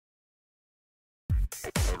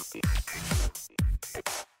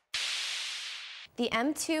The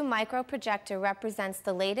M2 Micro Projector represents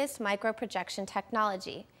the latest microprojection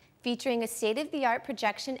technology. Featuring a state-of-the-art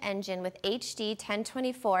projection engine with HD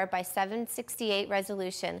 1024 by 768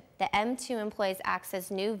 resolution, the M2 employs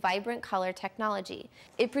AAXA's new vibrant color technology.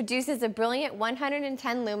 It produces a brilliant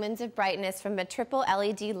 110 lumens of brightness from a triple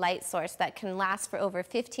LED light source that can last for over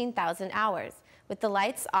 15,000 hours. With the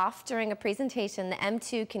lights off during a presentation, the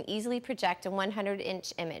M2 can easily project a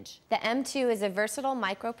 100-inch image. The M2 is a versatile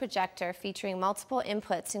microprojector featuring multiple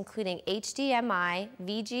inputs including HDMI,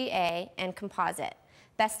 VGA, and composite.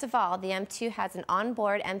 Best of all, the M2 has an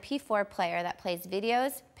onboard MP4 player that plays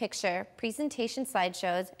videos, picture, presentation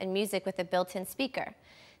slideshows, and music with a built-in speaker.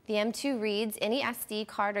 The M2 reads any SD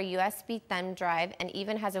card or USB thumb drive and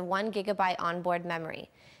even has a 1 GB onboard memory.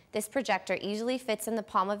 This projector easily fits in the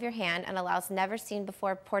palm of your hand and allows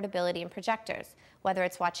never-seen-before portability in projectors. Whether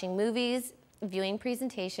it's watching movies, viewing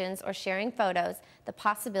presentations, or sharing photos, the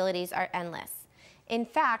possibilities are endless. In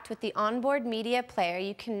fact, with the onboard media player,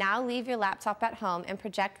 you can now leave your laptop at home and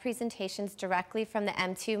project presentations directly from the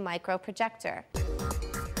M2 Micro Projector.